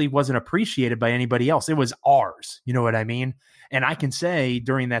that it really wasn't appreciated by anybody else. It was ours. You know what I mean? And I can say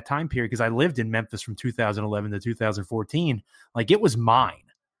during that time period, because I lived in Memphis from 2011 to 2014, like it was mine.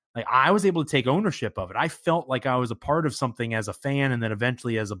 Like I was able to take ownership of it. I felt like I was a part of something as a fan, and then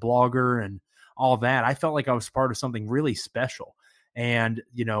eventually as a blogger and all that. I felt like I was part of something really special. And,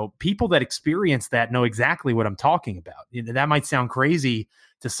 people that experience that know exactly what I'm talking about. That might sound crazy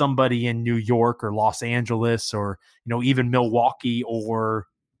to somebody in New York or Los Angeles or, even Milwaukee or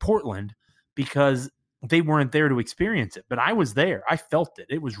Portland, because they weren't there to experience it. But I was there. I felt it.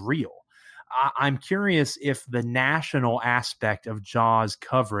 It was real. I'm curious if the national aspect of Ja's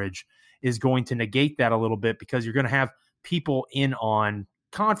coverage is going to negate that a little bit, because you're going to have people in on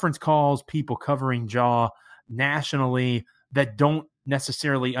conference calls, people covering Ja nationally that don't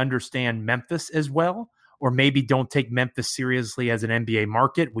necessarily understand Memphis as well, or maybe don't take Memphis seriously as an NBA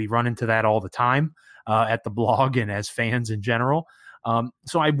market. We run into that all the time at the blog and as fans in general.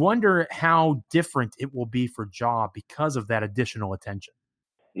 So I wonder how different it will be for Ja because of that additional attention.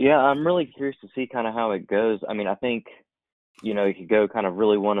 Yeah, I'm really curious to see kind of how it goes. I mean, I think, it could go kind of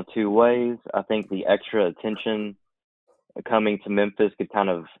really one of two ways. I think the extra attention coming to Memphis could kind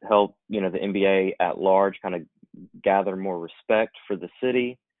of help, the NBA at large kind of gather more respect for the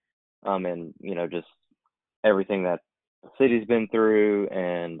city, and, just everything that the city's been through,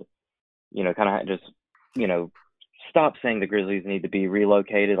 and, kind of just, stop saying the Grizzlies need to be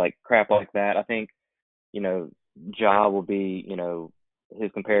relocated, like crap like that. I think, Ja will be,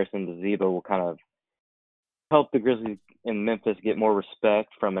 his comparison to Z-Bo will kind of help the Grizzlies in Memphis get more respect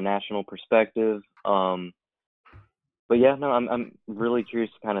from a national perspective. But yeah, no, I'm really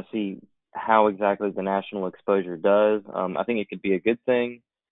curious to kind of see how exactly the national exposure does. I think it could be a good thing.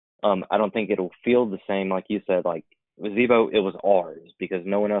 I don't think it'll feel the same, like you said, like with Z-Bo, it was ours because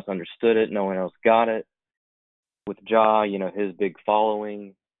no one else understood it. No one else got it. With Ja, his big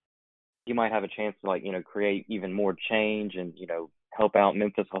following, he might have a chance to create even more change and, help out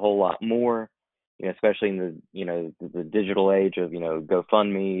Memphis a whole lot more, especially in the digital age of,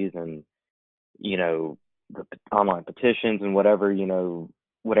 GoFundMe's and, the online petitions and whatever you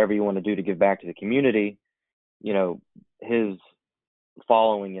want to do to give back to the community. His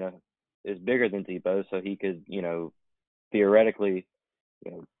following, is bigger than Z-Bo, so he could, theoretically,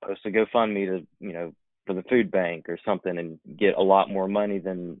 post a GoFundMe to, for the food bank or something and get a lot more money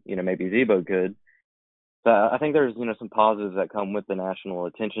than, maybe Z-Bo could. So I think there's, some positives that come with the national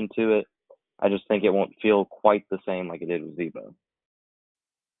attention to it. I just think it won't feel quite the same like it did with Z-Bo.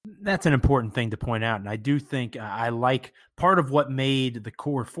 That's an important thing to point out. And I do think I like part of what made the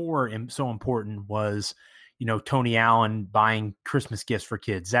Core Four so important was, Tony Allen buying Christmas gifts for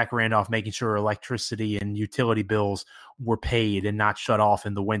kids, Zach Randolph making sure electricity and utility bills were paid and not shut off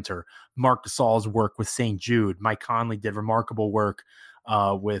in the winter. Mark Gasol's work with St. Jude. Mike Conley did remarkable work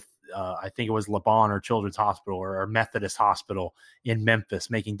with, I think it was Le-Bon or Children's Hospital or Methodist Hospital in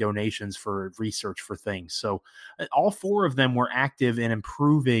Memphis, making donations for research for things. So all four of them were active in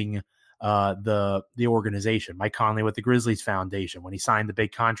improving the organization. Mike Conley with the Grizzlies Foundation. When he signed the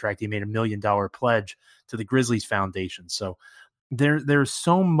big contract, he made $1 million pledge to the Grizzlies Foundation. So there's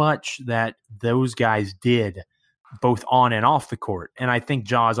so much that those guys did both on and off the court. And I think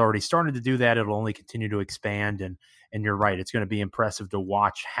Ja's already started to do that. It'll only continue to expand. And you're right, it's going to be impressive to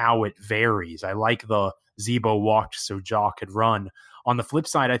watch how it varies. I like the Z-Bo walked so Ja could run. On the flip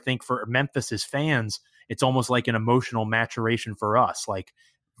side, I think for Memphis's fans, it's almost like an emotional maturation for us. Like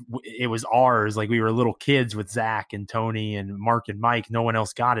it was ours. Like we were little kids with Zach and Tony and Mark and Mike. No one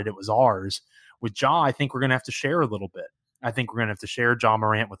else got it. It was ours. With Ja, I think we're going to have to share a little bit. I think we're going to have to share Ja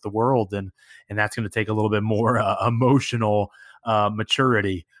Morant with the world, and that's going to take a little bit more emotional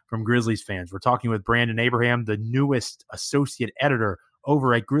maturity from Grizzlies fans. We're talking with Brandon Abraham, the newest associate editor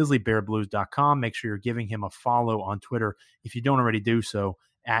over at GrizzlyBearBlues.com. Make sure you're giving him a follow on Twitter if you don't already do so,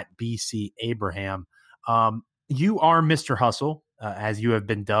 at BC Abraham. You are Mr. Hustle, as you have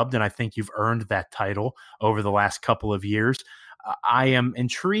been dubbed, and I think you've earned that title over the last couple of years. I am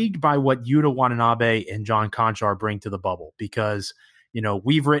intrigued by what Yuta Watanabe and John Konchar bring to the bubble because,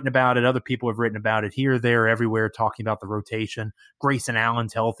 we've written about it. Other people have written about it here, there, everywhere, talking about the rotation. Grayson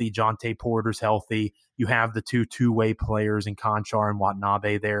Allen's healthy. Jonte Porter's healthy. You have the two-way players in Konchar and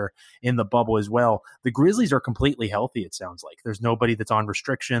Watanabe there in the bubble as well. The Grizzlies are completely healthy, it sounds like. There's nobody that's on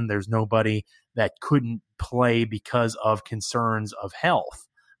restriction. There's nobody that couldn't play because of concerns of health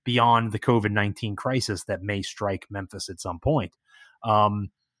beyond the COVID-19 crisis that may strike Memphis at some point.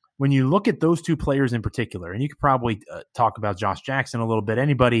 When you look at those two players in particular, and you could probably talk about Josh Jackson a little bit,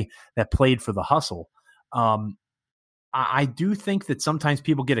 anybody that played for the Hustle, I do think that sometimes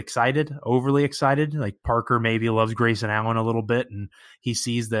people get excited, overly excited. Like Parker maybe loves Grayson Allen a little bit, and he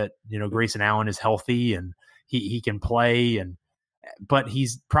sees that, Grayson Allen is healthy and he can play, but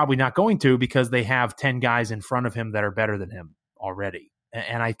he's probably not going to because they have 10 guys in front of him that are better than him already.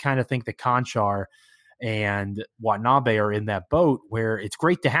 And I kind of think that Konchar and Watanabe are in that boat where it's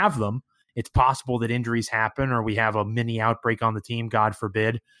great to have them. It's possible that injuries happen or we have a mini outbreak on the team, God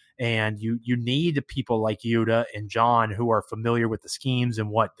forbid. And you need people like Yuta and John who are familiar with the schemes and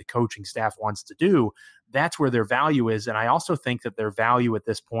what the coaching staff wants to do. That's where their value is. And I also think that their value at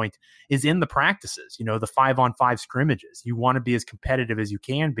this point is in the practices, the 5-on-5 scrimmages. You want to be as competitive as you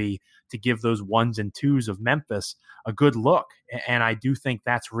can be to give those 1s and 2s of Memphis a good look. And I do think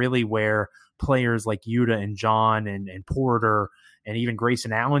that's really where players like Yuta and John and Porter and even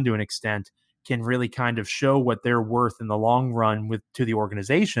Grayson Allen to an extent can really kind of show what they're worth in the long run to the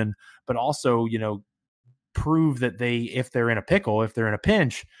organization, but also, prove that if they're in a pickle, if they're in a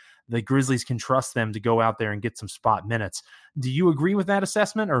pinch, the Grizzlies can trust them to go out there and get some spot minutes. Do you agree with that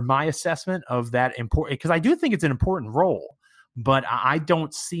assessment or my assessment of that important? Because I do think it's an important role, but I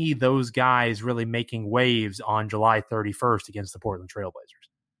don't see those guys really making waves on July 31st against the Portland Trailblazers.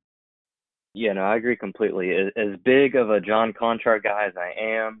 Yeah, no, I agree completely. As big of a John Konchar guy as I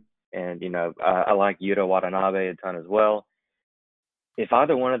am, and, I like Yuta Watanabe a ton as well. If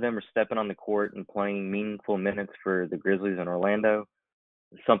either one of them are stepping on the court and playing meaningful minutes for the Grizzlies in Orlando,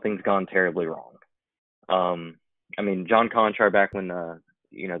 something's gone terribly wrong. John Konchar back when,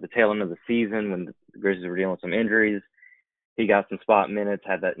 the tail end of the season when the Grizzlies were dealing with some injuries, he got some spot minutes,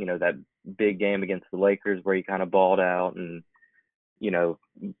 had that, that big game against the Lakers where he kind of balled out and,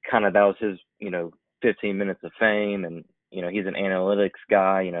 kind of that was his, 15 minutes of fame. And, he's an analytics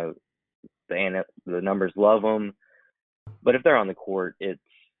guy, the numbers love him. But if they're on the court, it's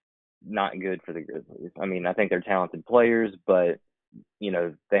not good for the Grizzlies. I mean, I think they're talented players, but,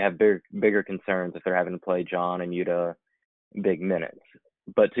 they have bigger concerns if they're having to play John and Yuta big minutes.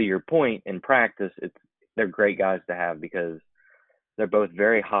 But to your point, in practice, they're great guys to have because they're both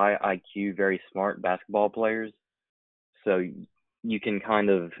very high IQ, very smart basketball players. So you can kind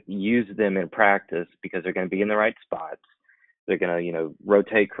of use them in practice because they're going to be in the right spots. They're going to,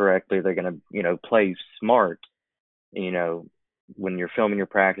 rotate correctly. They're going to, play smart. When you're filming your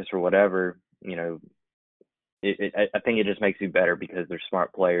practice or whatever, I think it just makes you better because they're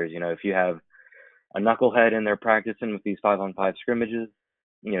smart players. If you have a knucklehead in there practicing with these 5-on-5 scrimmages,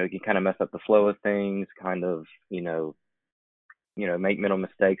 you can kind of mess up the flow of things, kind of, make mental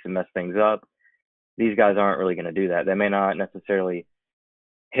mistakes and mess things up. These guys aren't really going to do that. They may not necessarily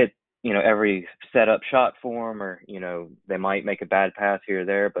hit, every setup shot for them, or, they might make a bad pass here or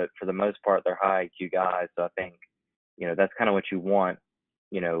there, but for the most part, they're high IQ guys. So I think, that's kind of what you want,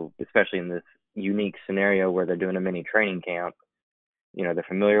 especially in this unique scenario where they're doing a mini training camp. They're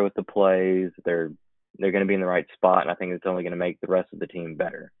familiar with the plays. They're going to be in the right spot, and I think it's only going to make the rest of the team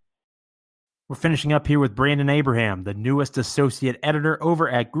better. We're finishing up here with Brandon Abraham, the newest associate editor over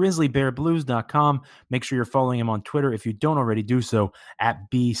at GrizzlyBearBlues.com. Make sure you're following him on Twitter if you don't already do so, at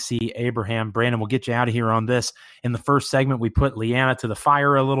BC Abraham. Brandon, we'll get you out of here on this. In the first segment, we put Leanna to the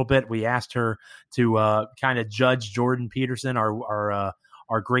fire a little bit. We asked her to kind of judge Jordan Peterson, our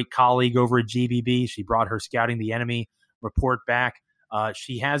great colleague over at GBB. She brought her Scouting the Enemy report back.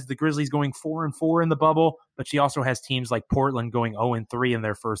 She has the Grizzlies going 4-4 in the bubble, but she also has teams like Portland going 0-3 in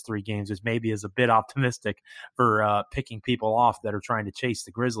their first 3 games, which maybe is a bit optimistic for picking people off that are trying to chase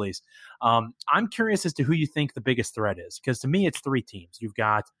the Grizzlies. I'm curious as to who you think the biggest threat is, because to me, it's 3 teams. You've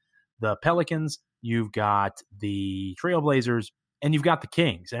got the Pelicans, you've got the Trailblazers, and you've got the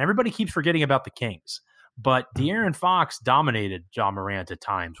Kings. And everybody keeps forgetting about the Kings. But De'Aaron Fox dominated Ja Morant at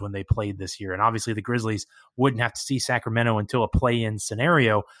times when they played this year. And obviously the Grizzlies wouldn't have to see Sacramento until a play-in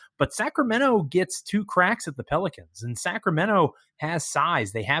scenario. But Sacramento gets 2 cracks at the Pelicans. And Sacramento has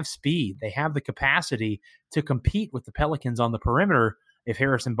size. They have speed. They have the capacity to compete with the Pelicans on the perimeter if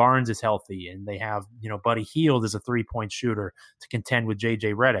Harrison Barnes is healthy. And they have, Buddy Hield as a 3-point shooter to contend with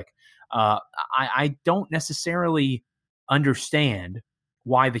J.J. Redick. I don't necessarily understand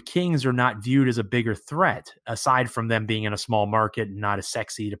why the Kings are not viewed as a bigger threat, aside from them being in a small market and not as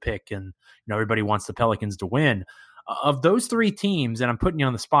sexy to pick, and everybody wants the Pelicans to win. Of those 3 teams, and I'm putting you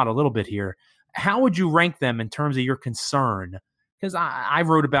on the spot a little bit here, how would you rank them in terms of your concern? Because I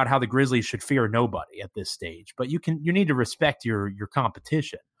wrote about how the Grizzlies should fear nobody at this stage, but you need to respect your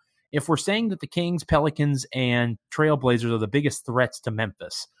competition. If we're saying that the Kings, Pelicans, and Trailblazers are the biggest threats to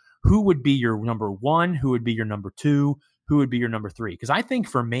Memphis, who would be your number 1? Who would be your number 2? Who would be your number 3? Because I think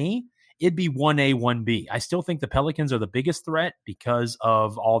for me, it'd be 1A, 1B. I still think the Pelicans are the biggest threat because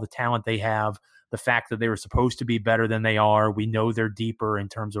of all the talent they have, the fact that they were supposed to be better than they are. We know they're deeper in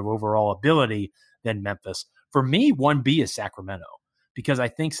terms of overall ability than Memphis. For me, 1B is Sacramento, because I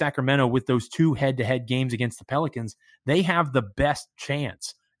think Sacramento, with those 2 head-to-head games against the Pelicans, they have the best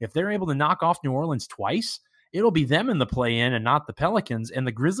chance. If they're able to knock off New Orleans twice, it'll be them in the play-in and not the Pelicans, and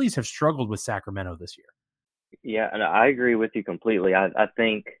the Grizzlies have struggled with Sacramento this year. Yeah, and I agree with you completely. I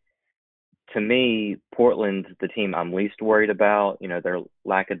think, to me, Portland's the team I'm least worried about. Their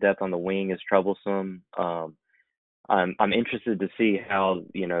lack of depth on the wing is troublesome. I'm interested to see how,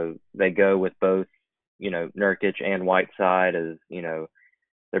 they go with both, Nurkic and Whiteside as,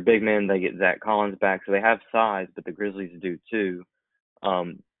 they're big men. They get Zach Collins back, so they have size, but the Grizzlies do too.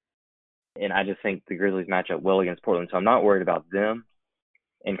 And I just think the Grizzlies match up well against Portland, so I'm not worried about them.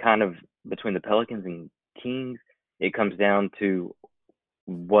 And kind of between the Pelicans and Kings, it comes down to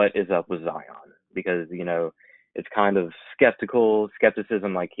what is up with Zion, because it's kind of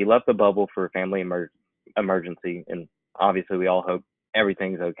skepticism. Like, he left the bubble for a family emergency, and obviously we all hope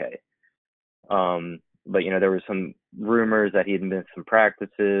everything's okay. But there were some rumors that he had missed some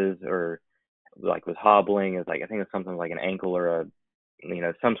practices, or like was hobbling. It's like, I think it was something like an ankle or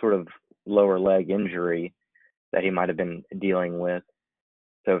some sort of lower leg injury that he might have been dealing with.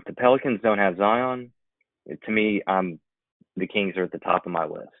 So if the Pelicans don't have Zion, to me, the Kings are at the top of my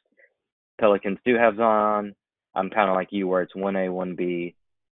list. Pelicans do have Zion. I'm kind of like you, where it's 1A, 1B,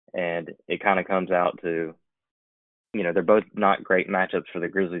 and it kind of comes out to, they're both not great matchups for the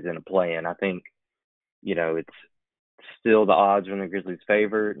Grizzlies in a play-in. I think, it's still the odds are in the Grizzlies'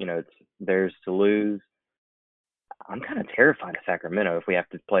 favor. It's theirs to lose. I'm kind of terrified of Sacramento if we have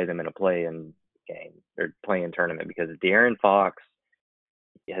to play them in a play-in game or play-in tournament, because De'Aaron Fox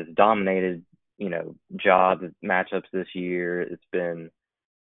has dominated, job matchups this year. It's been,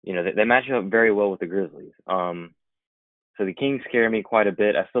 they match up very well with the Grizzlies. So the Kings scare me quite a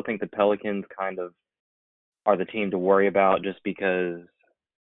bit. I still think the Pelicans kind of are the team to worry about, just because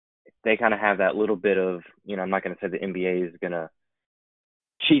they kind of have that little bit of, I'm not going to say the NBA is going to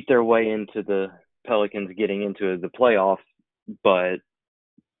cheat their way into the Pelicans getting into the playoffs, but,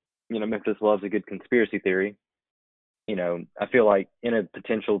 Memphis loves a good conspiracy theory. I feel like in a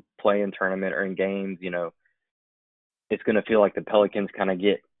potential play-in tournament or in games, it's going to feel like the Pelicans kind of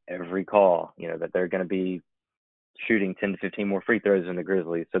get every call, that they're going to be shooting 10 to 15 more free throws than the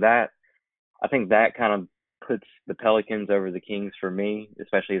Grizzlies. So I think that kind of puts the Pelicans over the Kings for me,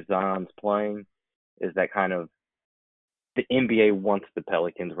 especially if Zion's playing, is that kind of the NBA wants the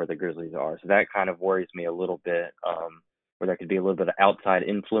Pelicans where the Grizzlies are. So that kind of worries me a little bit, where there could be a little bit of outside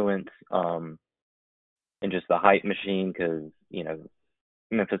influence and just the hype machine, because,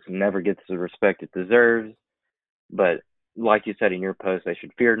 Memphis never gets the respect it deserves. But like you said in your post, they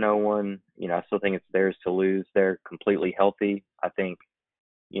should fear no one. I still think it's theirs to lose. They're completely healthy. I think,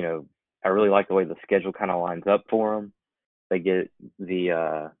 I really like the way the schedule kind of lines up for them. They get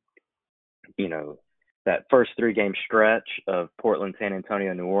the, that first 3-game stretch of Portland, San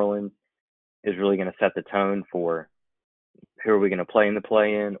Antonio, New Orleans is really going to set the tone for who are we going to play in the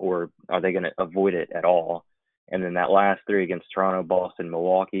play-in, or are they going to avoid it at all? And then that last 3 against Toronto, Boston,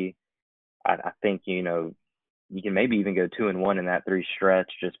 Milwaukee, I think, you can maybe even go 2-1 in that 3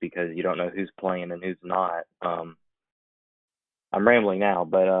 stretch, just because you don't know who's playing and who's not. I'm rambling now,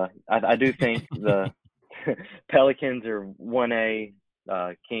 but I do think the Pelicans are 1A,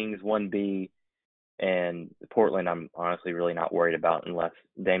 Kings 1B, and Portland I'm honestly really not worried about, unless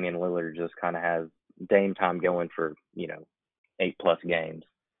Damian Lillard just kind of has Dame time going for, 8+ games.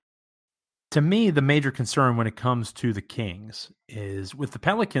 To me, the major concern when it comes to the Kings is with the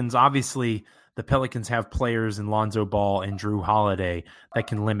Pelicans. Obviously, the Pelicans have players in Lonzo Ball and Drew Holiday that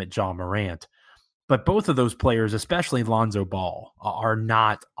can limit Ja Morant. But both of those players, especially Lonzo Ball, are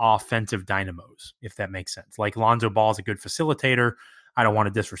not offensive dynamos, if that makes sense. Like, Lonzo Ball is a good facilitator. I don't want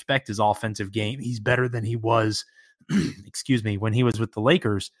to disrespect his offensive game. He's better than he was, when he was with the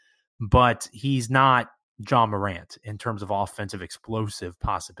Lakers. But he's not Ja Morant in terms of offensive explosive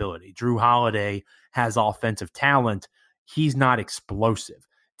possibility. Drew Holiday has offensive talent. He's not explosive.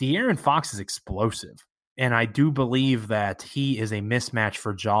 De'Aaron Fox is explosive. And I do believe that he is a mismatch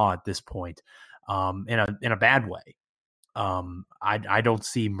for Ja at this point, in a bad way. I don't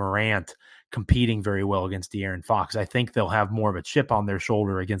see Morant competing very well against De'Aaron Fox. I think they'll have more of a chip on their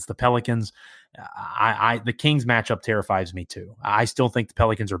shoulder against the Pelicans. The Kings matchup terrifies me too. I still think the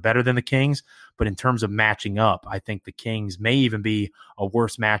Pelicans are better than the Kings, but in terms of matching up, I think the Kings may even be a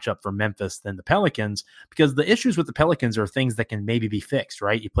worse matchup for Memphis than the Pelicans, because the issues with the Pelicans are things that can maybe be fixed,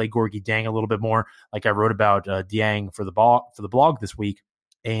 right? You play Gorgui Dieng a little bit more, like I wrote about Dieng for the blog this week.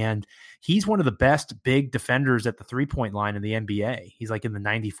 And he's one of the best big defenders at the 3-point line in the NBA. He's like in the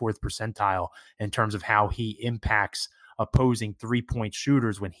 94th percentile in terms of how he impacts opposing 3-point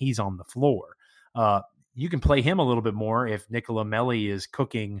shooters when he's on the floor. You can play him a little bit more if Nicola Melli is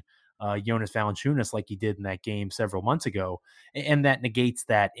cooking Jonas Valanciunas like he did in that game several months ago, and that negates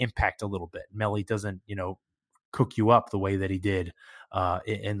that impact a little bit. Melli doesn't, cook you up the way that he did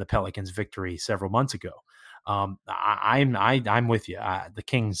in the Pelicans' victory several months ago. I'm with you. The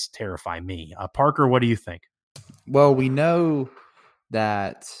Kings terrify me. Parker, what do you think? Well, we know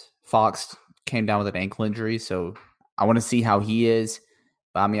that Fox came down with an ankle injury, so I want to see how he is.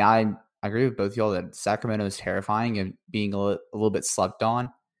 But I mean, I agree with both of y'all that Sacramento is terrifying and being a little bit slept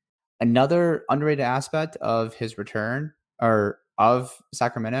on. Another underrated aspect of his return, or of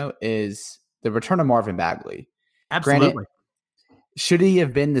Sacramento, is the return of Marvin Bagley. Absolutely. Granted, should he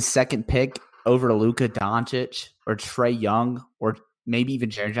have been the second pick over Luka Doncic or Trae Young or maybe even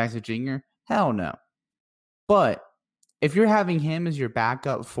Jaren Jackson Jr.? Hell no. But if you're having him as your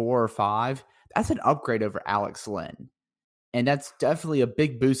backup 4 or 5, that's an upgrade over Alex Len. And that's definitely a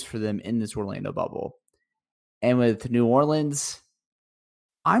big boost for them in this Orlando bubble. And with New Orleans,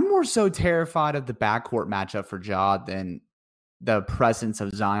 I'm more so terrified of the backcourt matchup for Ja than the presence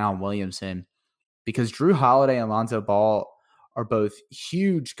of Zion Williamson, because Drew Holiday and Lonzo Ball are both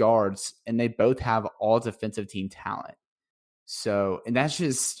huge guards, and they both have all defensive team talent. So, and that's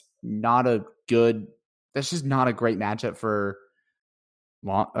just not a great matchup for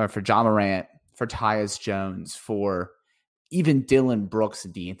Ja Morant, for Tyus Jones, for even Dylan Brooks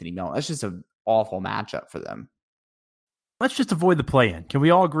and D'Anthony Melton. That's just an awful matchup for them. Let's just avoid the play-in. Can we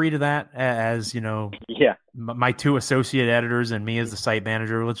all agree to that? As you know, yeah, my two associate editors and me as the site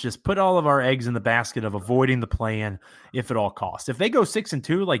manager, let's just put all of our eggs in the basket of avoiding the play-in if at all costs. If they go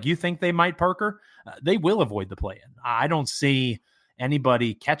 6-2, like you think they might, Parker, they will avoid the play-in. I don't see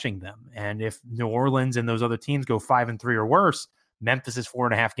anybody catching them. And if New Orleans and those other teams go 5-3 or worse, Memphis is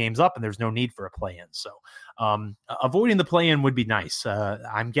 4.5 games up, and there's no need for a play-in. So avoiding the play-in would be nice.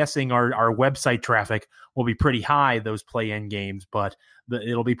 I'm guessing our website traffic will be pretty high, those play-in games, but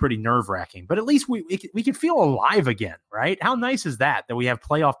it'll be pretty nerve-wracking. But at least we can feel alive again, right? How nice is that we have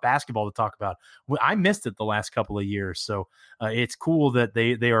playoff basketball to talk about? I missed it the last couple of years, so it's cool that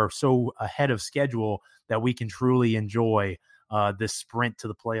they are so ahead of schedule that we can truly enjoy this sprint to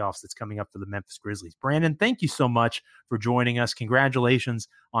the playoffs that's coming up for the Memphis Grizzlies. Brandon, thank you so much for joining us. Congratulations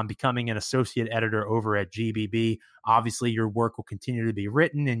on becoming an associate editor over at GBB. Obviously, your work will continue to be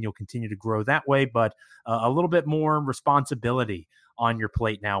written and you'll continue to grow that way, but a little bit more responsibility on your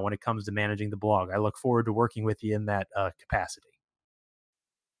plate now when it comes to managing the blog. I look forward to working with you in that capacity.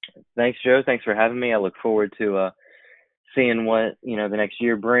 Thanks, Joe. Thanks for having me. I look forward to seeing what, the next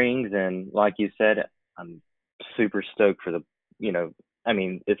year brings. And like you said, I'm super stoked for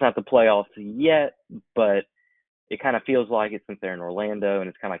it's not the playoffs yet, but it kind of feels like it since they're in Orlando, and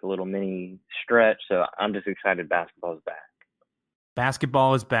it's kind of like a little mini stretch. So I'm just excited basketball is back.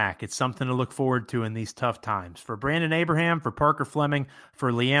 Basketball is back. It's something to look forward to in these tough times. For Brandon Abraham, for Parker Fleming,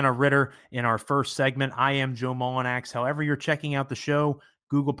 for Leanna Ritter in our first segment, I am Joe Mullinax. However you're checking out the show,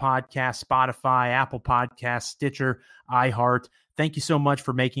 Google Podcasts, Spotify, Apple Podcasts, Stitcher, iHeart. Thank you so much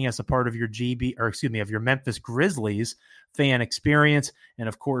for making us a part of your your Memphis Grizzlies fan experience. And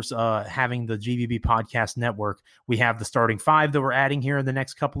of course, having the GBB Podcast Network. We have the Starting Five that we're adding here in the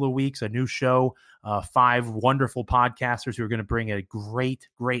next couple of weeks, a new show, 5 wonderful podcasters who are going to bring a great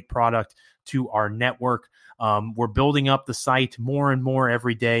product to our network. We're building up the site more and more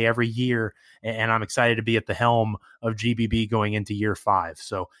every day, every year, and I'm excited to be at the helm of GBB going into year 5.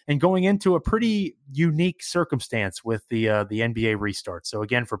 So, and going into a pretty unique circumstance with the NBA restart. So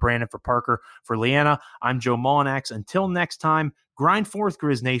again, for Brandon, for Parker, for Leanna, I'm Joe Mullinax. Until next time, grind forth,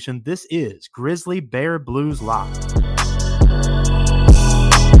 Grizz Nation. This is Grizzly Bear Blues Live.